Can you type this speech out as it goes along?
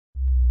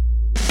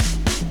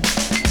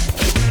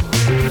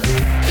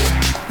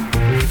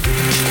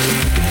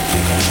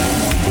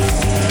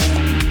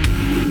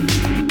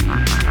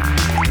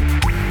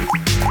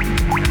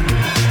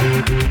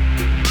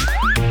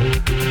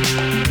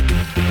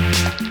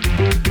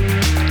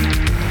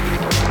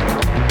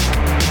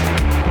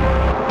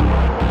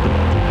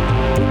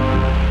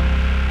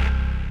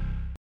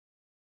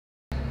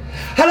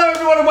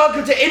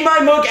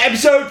My Mug,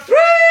 episode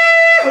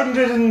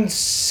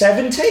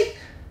 370.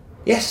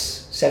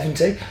 Yes,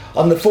 70.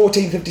 On the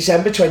 14th of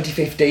December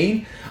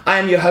 2015. I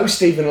am your host,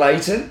 Stephen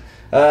Layton.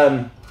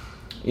 You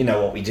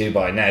know what we do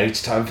by now.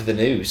 It's time for the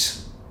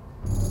news.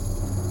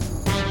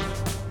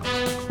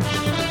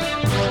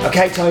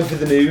 Okay, time for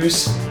the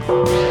news.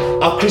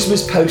 Our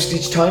Christmas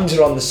postage times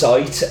are on the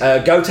site.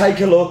 Go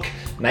take a look.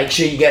 Make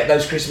sure you get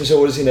those Christmas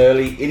orders in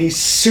early. It is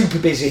super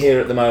busy here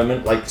at the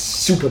moment, like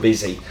super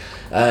busy.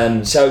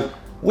 So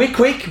we're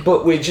quick,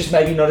 but we're just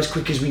maybe not as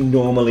quick as we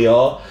normally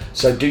are.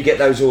 So do get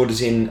those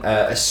orders in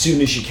as soon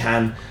as you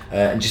can,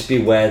 and just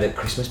be aware that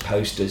Christmas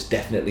post does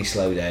definitely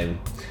slow down.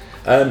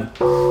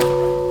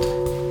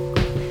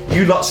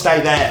 You lot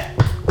stay there.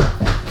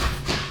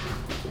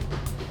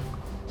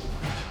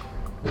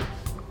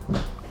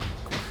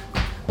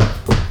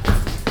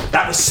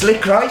 That was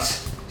Slick, right?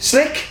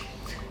 Slick?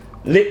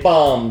 Lip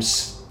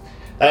balms.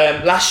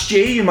 Last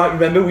year, you might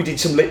remember, we did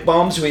some lip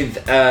balms with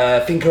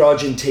Finca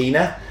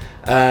Argentina,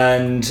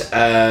 and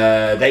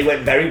they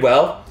went very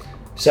well.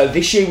 So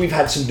this year we've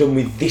had some done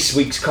with this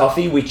week's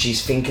coffee, which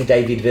is Finca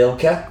David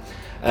Wilke.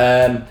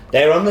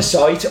 They're on the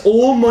site.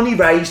 All money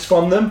raised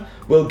from them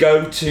will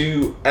go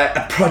to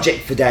a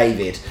project for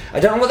David. I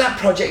don't know what that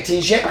project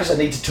is yet because I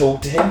need to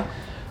talk to him,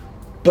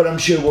 but I'm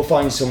sure we'll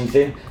find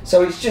something.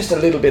 So it's just a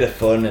little bit of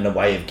fun and a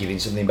way of giving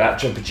something back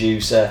to a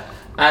producer.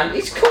 And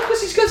it's cool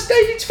because it's got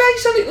David's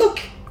face on it, look.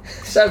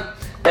 So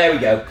there we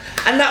go.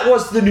 And that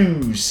was the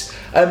news.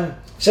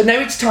 So now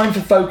it's time for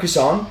Focus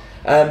On.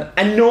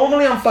 And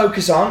normally on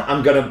Focus On,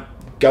 I'm going to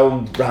go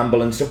and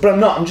ramble and stuff, but I'm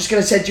not. I'm just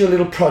going to send you a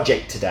little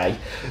project today.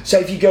 So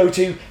if you go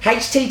to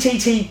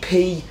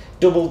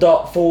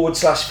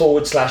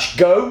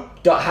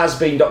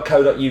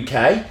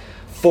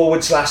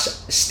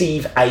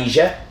http://go.hasbeen.co.uk/Steve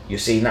Asia, you're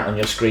seeing that on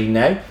your screen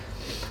now.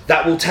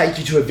 That will take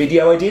you to a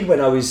video I did when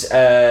I was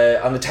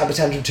on the Tabba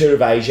Tantrum tour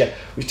of Asia,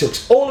 which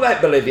talks all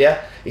about Bolivia.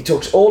 It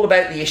talks all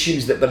about the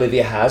issues that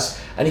Bolivia has.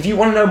 And if you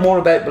want to know more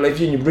about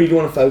Bolivia and you really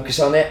want to focus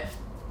on it,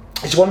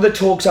 it's one of the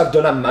talks I've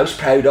done I'm most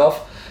proud of.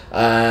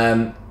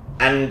 And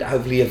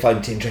hopefully you'll find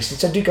it interesting.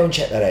 So do go and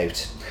check that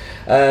out.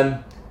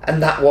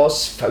 And that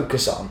was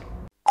Focus On.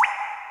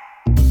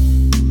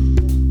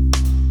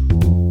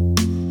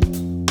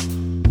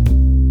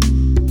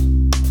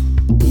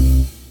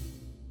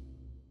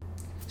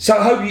 So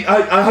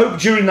I hope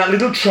during that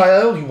little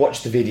trial you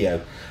watched the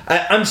video.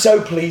 I'm so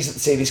pleased to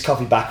see this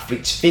coffee back for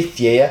its 5th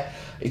year.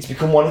 It's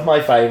become one of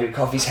my favourite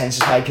coffees,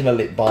 hence I've taken a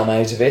lip balm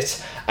out of it.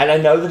 And I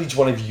know that it's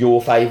one of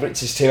your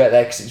favourites as too out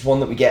there because it's one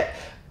that we get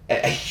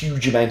a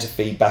huge amount of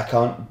feedback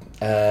on.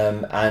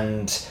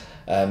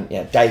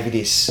 David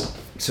is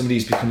somebody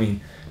who's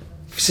becoming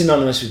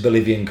synonymous with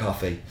Bolivian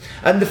coffee.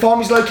 And the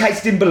farm is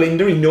located in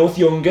Belinda in North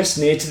Yungas,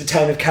 near to the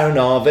town of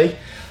Caranavi.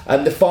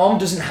 The farm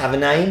doesn't have a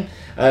name.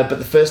 But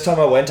the first time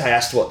I went, I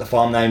asked what the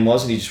farm name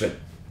was, and he just went,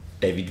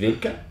 David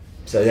Wilke.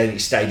 So then it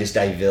stayed as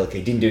David Wilke.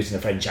 He didn't do it in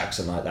a French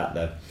accent like that,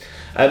 though.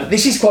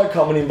 This is quite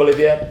common in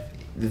Bolivia.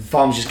 The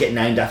farms just get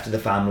named after the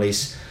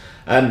families.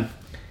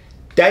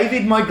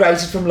 David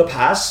migrated from La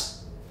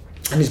Paz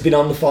and has been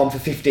on the farm for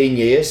 15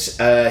 years.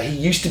 He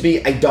used to be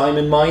a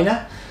diamond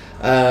miner,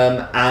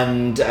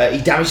 and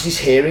he damaged his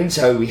hearing,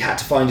 so we had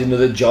to find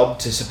another job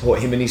to support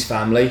him and his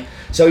family.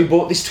 So he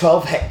bought this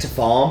 12-hectare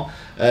farm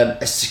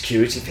as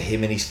security for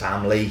him and his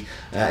family,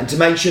 and to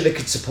make sure they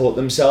could support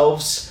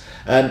themselves.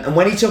 And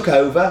when he took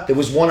over, there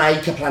was 1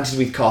 acre planted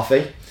with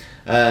coffee,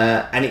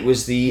 and it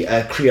was the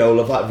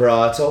Criolla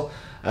varietal,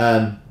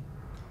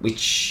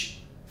 which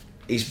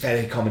is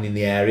very common in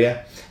the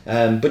area.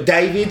 But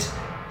David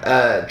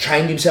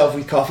trained himself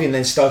with coffee and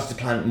then started to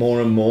plant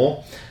more and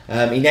more.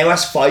 He now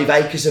has 5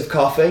 acres of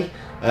coffee,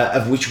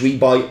 of which we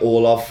buy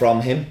all of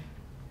from him.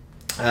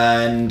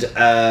 And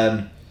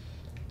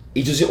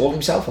he does it all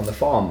himself on the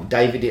farm.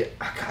 David,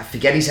 I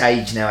forget his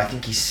age now, I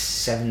think he's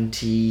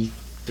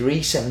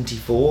 73,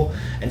 74,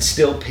 and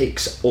still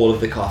picks all of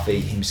the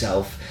coffee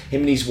himself.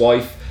 Him and his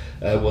wife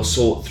will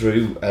sort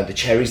through the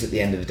cherries at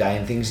the end of the day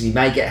and things. He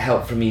may get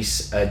help from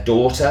his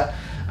daughter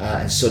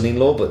and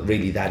son-in-law, but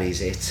really that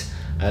is it.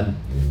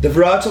 The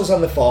varietals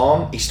on the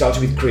farm, he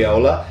started with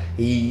Criolla.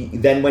 He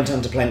then went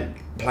on to plant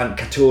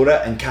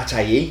Caturra and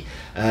Cataí,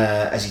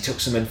 as he took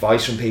some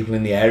advice from people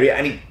in the area,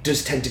 and it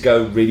does tend to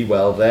go really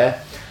well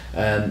there.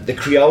 The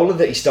Criolla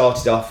that he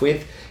started off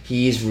with,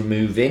 he is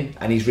removing,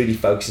 and he's really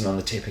focusing on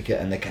the Typica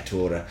and the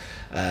Caturra.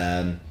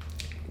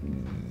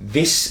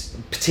 This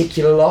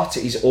particular lot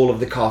is all of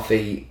the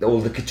coffee,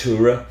 all the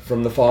Caturra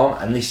from the farm,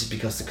 and this is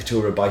because the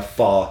Caturra by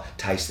far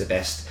tastes the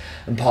best.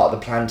 And part of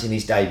the planting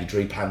is David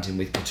replanting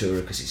with Caturra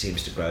because it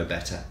seems to grow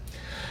better.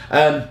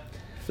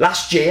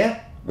 Last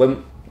year,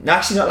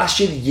 actually not last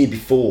year, the year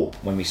before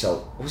when we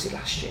sold, or was it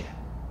last year?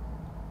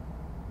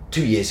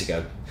 2 years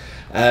ago.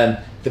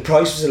 The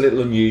price was a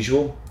little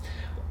unusual.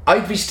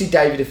 I'd visited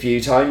David a few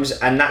times,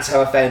 and that's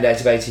how I found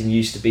out about him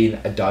used to being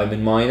a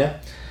diamond miner.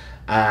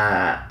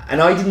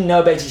 And I didn't know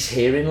about his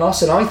hearing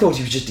loss, and I thought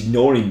he was just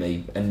ignoring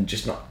me and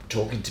just not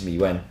talking to me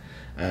when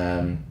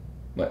I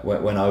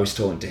was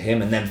talking to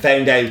him, and then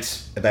found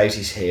out about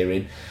his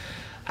hearing.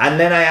 And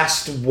then I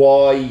asked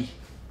why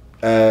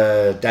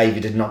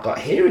David had not got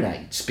hearing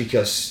aids,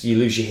 because you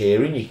lose your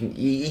hearing.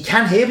 You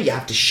can hear, but you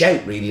have to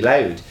shout really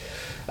loud.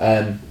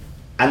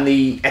 And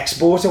the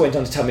exporter went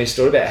on to tell me a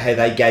story about how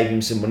they gave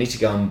him some money to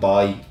go and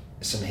buy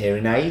some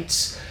hearing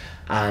aids.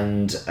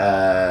 And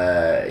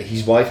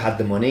his wife had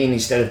the money, and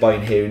instead of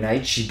buying hearing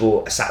aids, she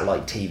bought a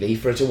satellite TV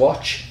for her to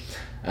watch.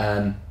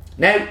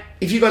 Now,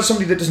 if you've got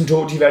somebody that doesn't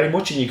talk to you very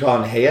much and you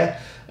can't hear,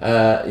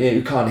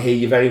 you can't hear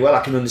you very well,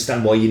 I can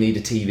understand why you need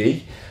a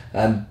TV.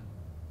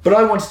 But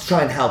I wanted to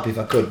try and help if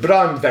I could. But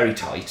I'm very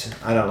tight.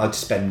 I don't like to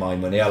spend my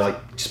money. I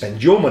like to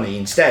spend your money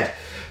instead.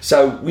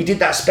 So we did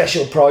that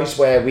special price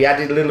where we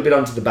added a little bit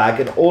onto the bag,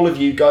 and all of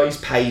you guys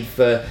paid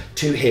for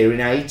 2 hearing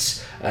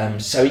aids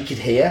so he could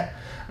hear.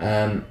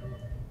 And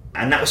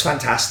that was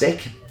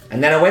fantastic.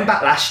 And then I went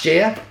back last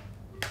year,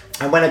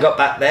 and when I got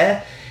back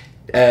there,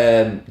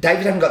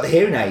 David hadn't got the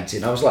hearing aids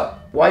in. I was like,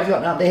 why have you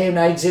not got the hearing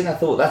aids in? I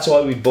thought that's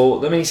why we bought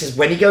them. And he says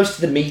when he goes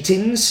to the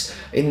meetings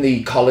in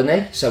the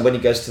colony, so when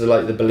he goes to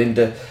the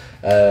Belinda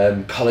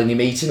colony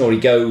meeting, or he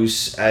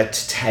goes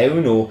to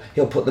town, or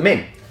he'll put them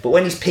in. But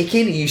when he's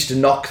picking, he used to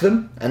knock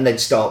them and they'd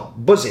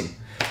start buzzing.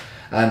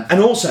 And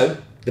also,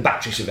 the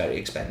batteries were very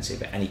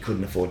expensive and he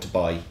couldn't afford to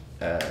buy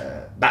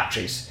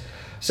batteries.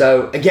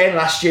 So again,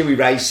 last year we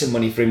raised some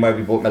money for him where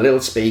we bought him a little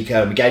speaker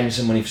and we gave him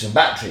some money for some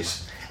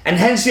batteries. And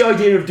hence the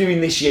idea of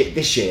doing this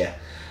year.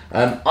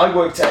 I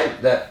worked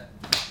out that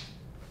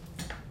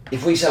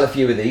if we sell a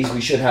few of these,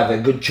 we should have a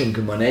good chunk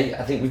of money.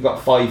 I think we've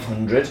got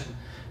 500.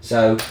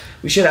 So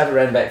we should have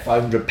around about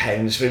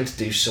 £500 for him to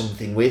do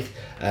something with.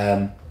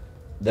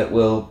 That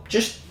will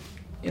just,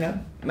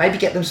 maybe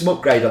get them some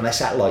upgrade on their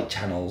satellite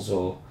channels,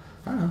 or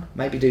I don't know,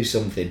 maybe do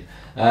something.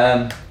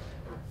 But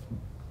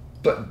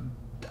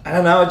I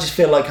don't know, I just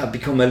feel like I've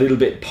become a little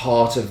bit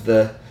part of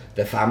the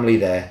family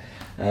there.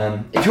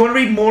 If you want to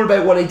read more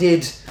about what we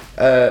did,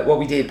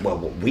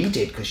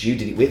 because you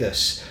did it with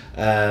us,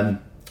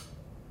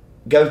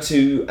 go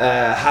to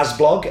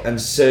Hasblog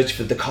and search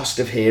for The Cost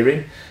of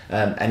Hearing,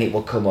 and it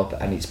will come up,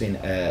 and it's been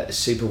a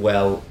super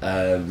well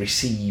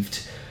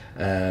received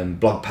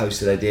blog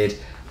post that I did,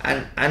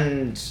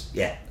 and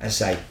yeah,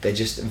 as I say, they're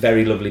just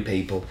very lovely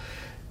people.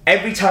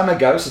 Every time I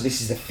go, so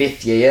this is the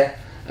 5th year,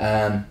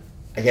 I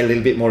get a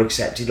little bit more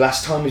accepted.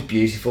 Last time was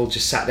beautiful,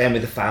 just sat down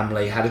with the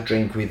family, had a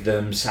drink with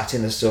them, sat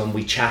in the sun,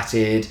 we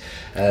chatted,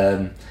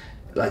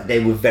 they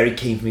were very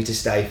keen for me to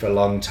stay for a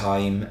long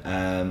time,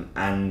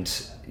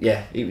 and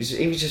yeah, it was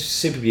just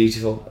super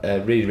beautiful,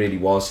 really, really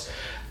was.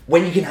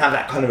 When you can have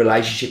that kind of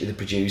relationship with the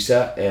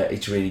producer,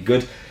 it's really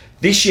good.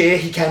 This year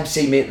he came to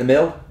see me at the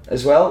mill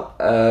as well,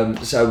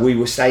 so we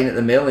were staying at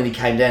the mill and he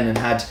came down and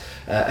had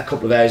a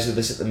couple of hours with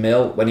us at the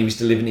mill when he was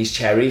delivering his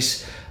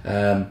cherries.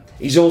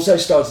 He's also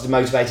started to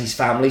motivate his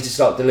family to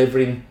start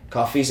delivering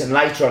coffees, and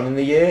later on in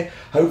the year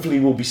hopefully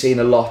we'll be seeing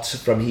a lot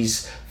from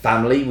his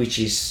family, which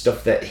is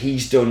stuff that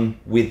he's done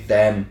with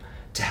them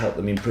to help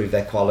them improve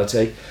their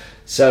quality.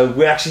 So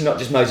we're actually not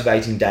just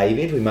motivating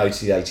David, we're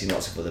motivating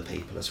lots of other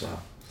people as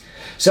well.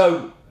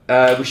 So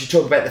we should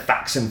talk about the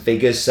facts and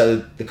figures. So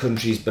the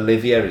country is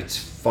Bolivia. It's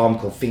a farm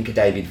called Finca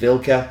David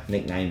Vilca,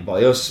 nicknamed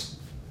by us.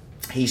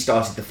 He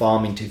started the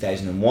farm in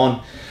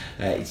 2001.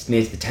 It's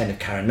near to the town of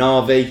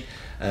Caranavi.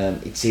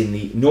 It's in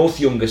the North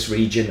Yungas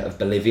region of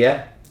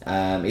Bolivia.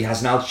 It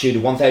has an altitude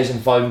of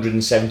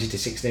 1,570 to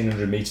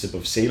 1,600 metres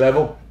above sea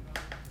level.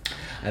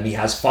 He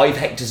has 5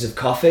 hectares of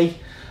coffee.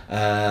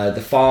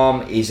 The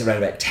farm is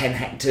around about 10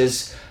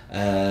 hectares.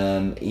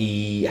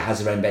 He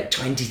has around about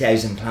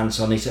 20,000 plants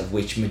on it, of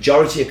which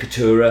majority are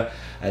Caturra.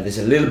 There's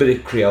a little bit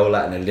of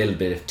Criolla and a little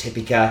bit of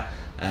Typica.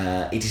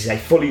 It is a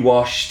fully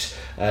washed,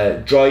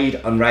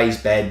 dried on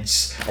raised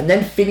beds, and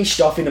then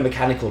finished off in a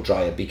mechanical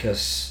dryer,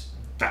 because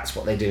that's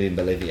what they do in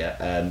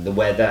Bolivia. The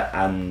weather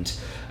and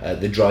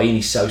the drying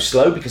is so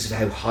slow because of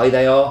how high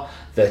they are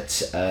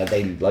that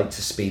they like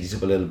to speed it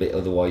up a little bit,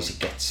 otherwise it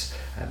gets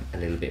a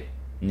little bit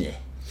meh.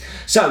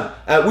 So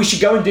we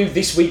should go and do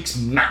this week's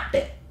map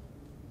bit.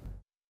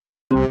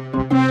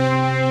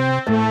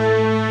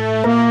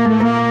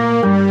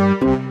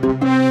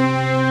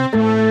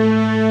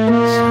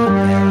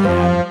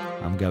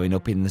 I'm going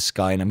up in the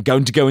sky and I'm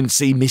going to go and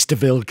see Mr.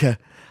 Vilca.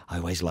 I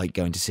always like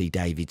going to see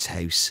David's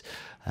house.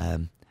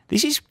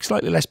 This is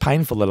slightly less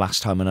painful than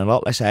last time and a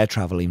lot less air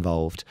travel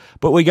involved.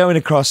 But we're going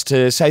across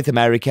to South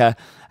America,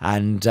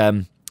 and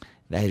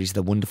there is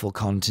the wonderful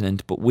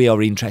continent, but we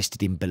are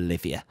interested in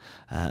Bolivia.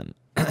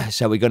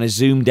 So we're going to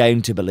zoom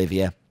down to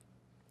Bolivia.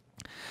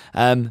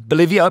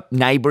 Bolivia,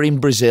 neighbouring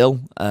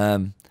Brazil.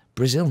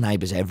 Brazil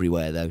neighbours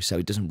everywhere, though, so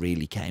it doesn't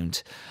really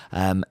count.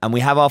 And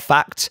we have our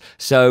fact.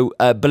 So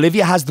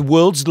Bolivia has the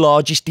world's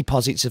largest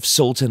deposits of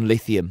salt and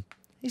lithium.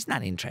 Isn't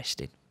that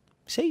interesting?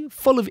 See,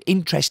 full of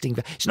interesting...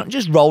 It's not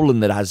just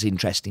Roland that has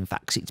interesting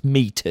facts, it's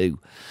me too.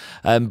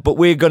 But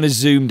we're going to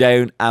zoom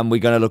down and we're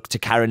going to look to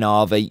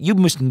Caranavi. You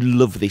must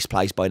love this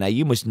place by now.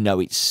 You must know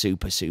it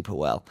super, super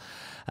well.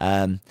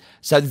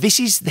 So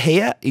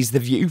here is the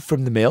view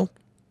from the mill.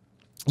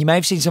 You may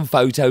have seen some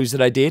photos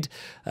that I did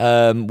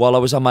while I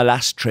was on my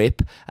last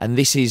trip, and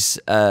this is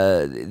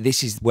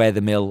where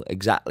the mill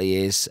exactly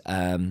is.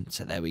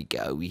 So there we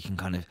go. You can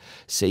kind of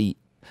see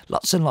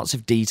lots and lots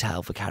of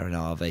detail for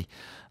Carnarvon.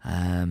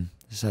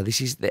 So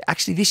this is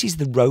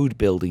the road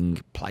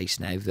building place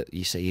now that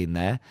you see in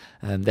there.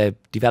 They're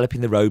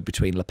developing the road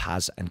between La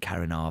Paz and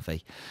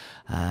Carnarvon.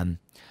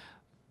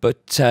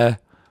 But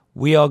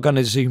we are going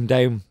to zoom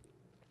down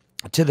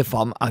to the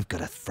farm. I've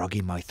got a frog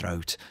in my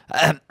throat.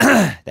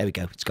 There we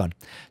go, it's gone.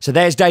 So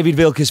there's David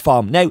Vilker's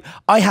farm. Now,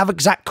 I have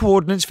exact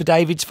coordinates for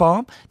David's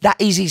farm. That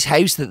is his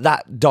house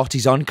that dot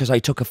is on, because I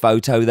took a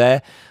photo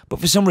there. But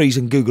for some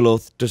reason, Google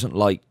Earth doesn't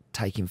like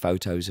taking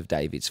photos of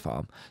David's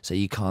farm, so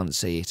you can't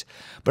see it.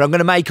 But I'm going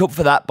to make up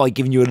for that by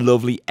giving you a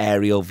lovely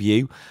aerial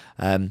view.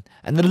 And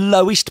the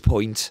lowest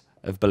point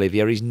of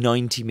Bolivia is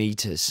 90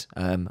 metres.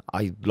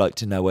 I'd like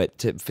to know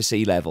for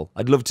sea level.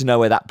 I'd love to know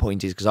where that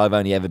point is, because I've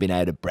only ever been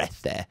out of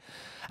breath there.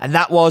 And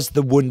that was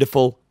the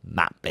wonderful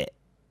map bit.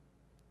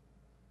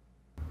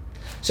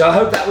 So I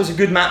hope that was a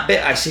good map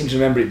bit. I seem to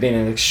remember it being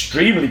an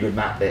extremely good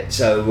map bit.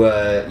 So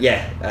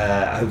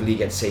hopefully you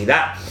get to see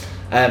that.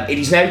 It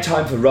is now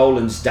time for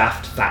Roland's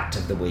Daft Fact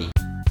of the Week.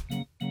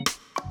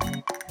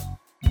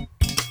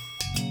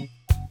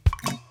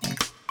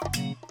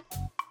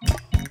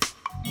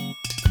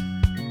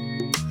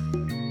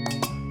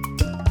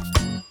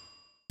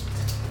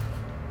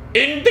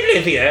 In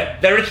Bolivia,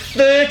 there are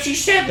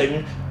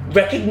 37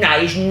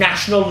 recognised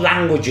national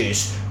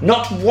languages.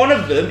 Not one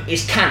of them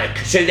is Kanak,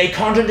 so they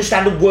can't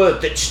understand a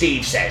word that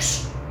Steve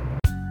says.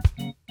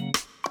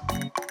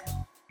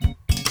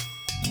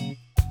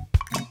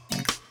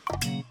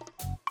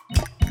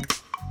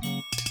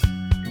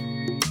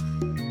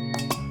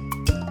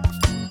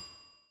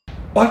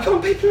 Why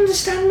can't people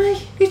understand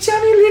me? It's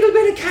only a little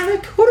bit of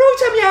Kanak. All right,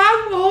 I'm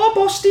young. Oh,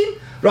 Boston.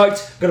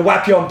 Right, gonna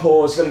whap you on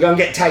pause. Gonna go and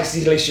get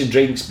tasty, delicious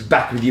drinks. Be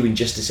back with you in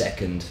just a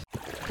second.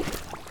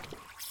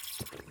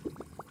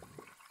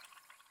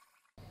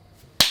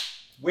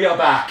 We are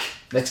back.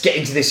 Let's get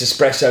into this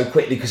espresso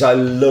quickly, because I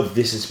love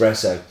this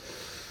espresso.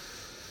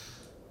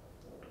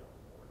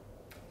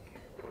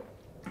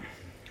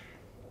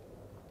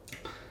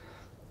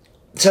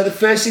 So the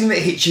first thing that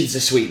hits you is the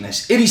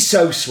sweetness. It is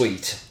so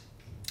sweet.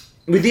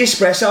 With the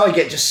espresso, I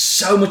get just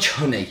so much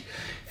honey,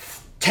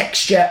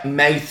 texture,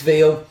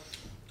 mouthfeel,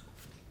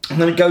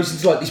 and then it goes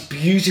into like this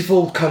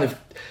beautiful kind of,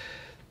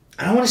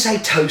 I don't want to say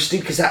toasted,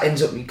 because that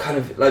ends up kind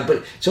of like,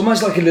 but it's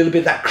almost like a little bit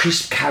of that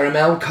crisp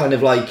caramel, kind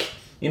of like,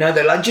 you know,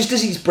 they're like, just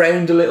as it's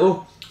browned a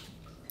little,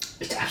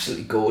 it's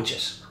absolutely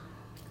gorgeous.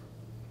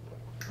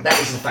 That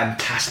is a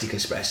fantastic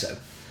espresso.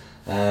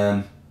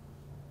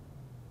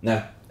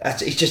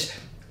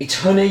 It's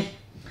honey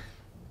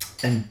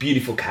and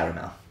beautiful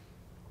caramel.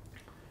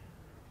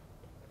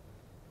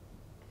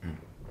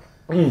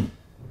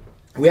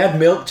 We add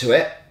milk to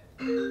it.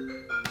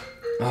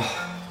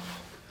 Oh.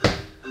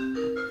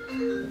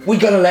 We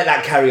gotta let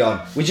that carry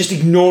on. We're just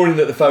ignoring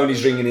that the phone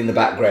is ringing in the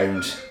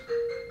background.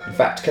 In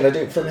fact, can I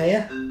do it from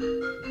here?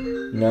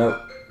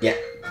 No. Yeah.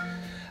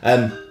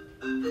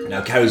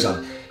 No, carries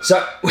on.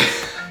 So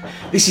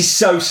this is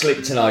so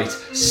slick tonight.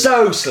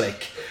 So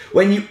slick.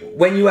 When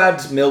you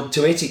add milk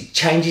to it, it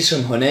changes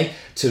from honey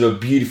to a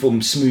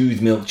beautiful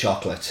smooth milk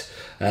chocolate.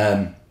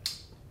 And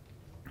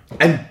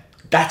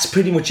that's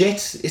pretty much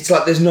it. It's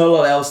like there's no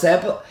lot else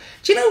there. But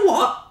do you know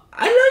what?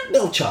 I like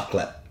milk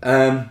chocolate.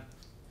 I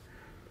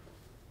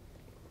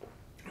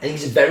think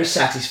it's a very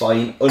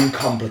satisfying,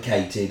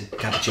 uncomplicated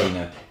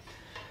cappuccino.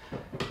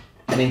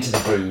 And into the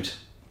brood.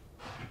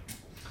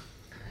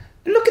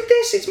 Look at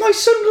this. It's my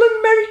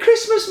Sunderland Merry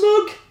Christmas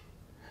mug.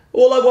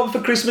 All I want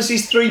for Christmas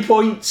is 3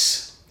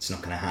 points. It's not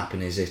going to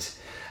happen, is it?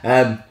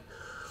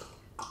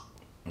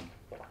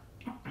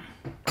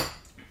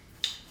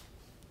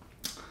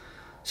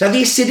 So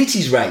the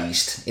acidity's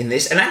raised in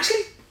this, and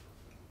actually,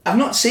 I've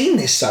not seen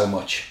this so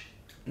much,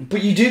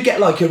 but you do get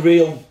like a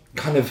real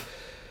kind of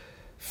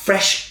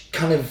fresh,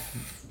 kind of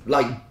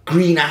like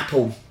green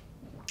apple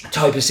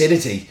type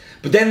acidity.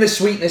 But then the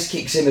sweetness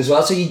kicks in as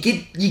well. So you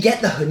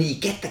get the honey, you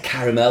get the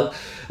caramel,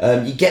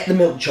 you get the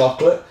milk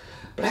chocolate.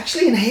 But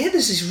actually in here,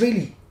 there's this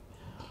really,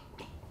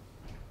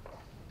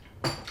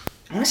 I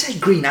want to say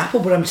green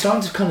apple, but I'm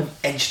starting to kind of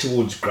edge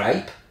towards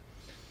grape.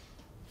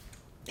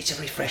 It's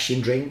a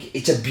refreshing drink.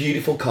 It's a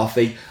beautiful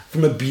coffee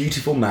from a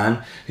beautiful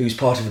man who's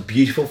part of a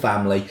beautiful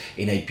family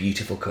in a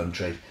beautiful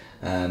country.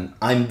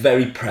 I'm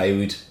very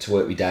proud to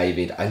work with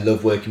David. I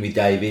love working with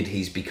David.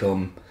 He's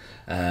become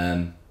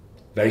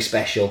very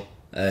special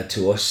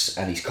to us,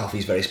 and his coffee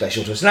is very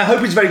special to us, and I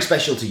hope it's very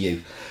special to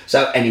you.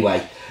 So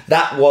anyway,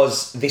 that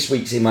was this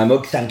week's In My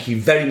Mug. Thank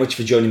you very much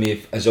for joining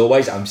me as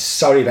always. I'm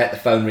sorry about the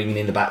phone ringing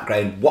in the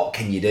background. What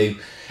can you do?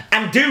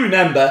 And do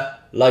remember,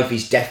 life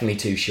is definitely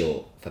too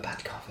short for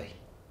bad coffee.